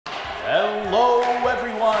Hello,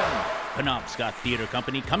 everyone. Penobscot Theatre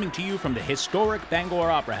Company coming to you from the historic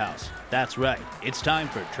Bangor Opera House. That's right, it's time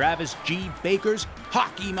for Travis G. Baker's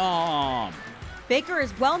Hockey Mom. Baker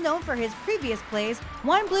is well known for his previous plays,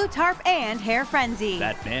 One Blue Tarp and Hair Frenzy.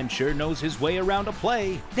 That man sure knows his way around a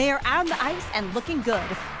play. They are out on the ice and looking good.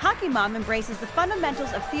 Hockey Mom embraces the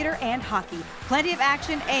fundamentals of theater and hockey. Plenty of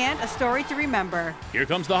action and a story to remember. Here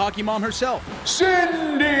comes the Hockey Mom herself,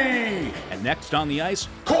 Cindy. and next on the ice,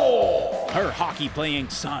 Cole. her hockey-playing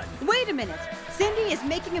son. Wait a minute. Cindy is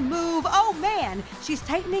making a move. Oh man, she's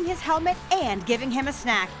tightening his helmet and giving him a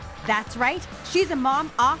snack. That's right, she's a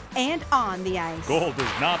mom off and on the ice. Cole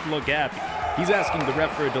does not look happy. He's asking the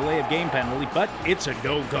ref for a delay of game penalty, but it's a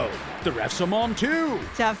no-go. The ref's a mom too.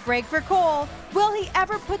 Tough break for Cole. Will he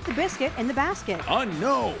ever put the biscuit in the basket?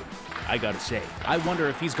 No. I gotta say, I wonder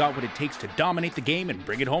if he's got what it takes to dominate the game and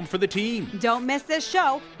bring it home for the team. Don't miss this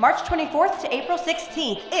show, March 24th to April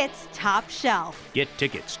 16th. It's Top Shelf. Get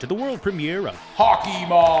tickets to the world premiere of Hockey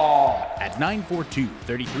Mom. at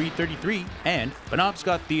 942-3333 and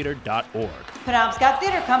penobscottheater.org. Penobscot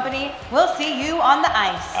Theatre Company, we'll see you on the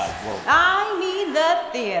ice. I mean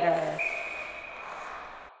the theater.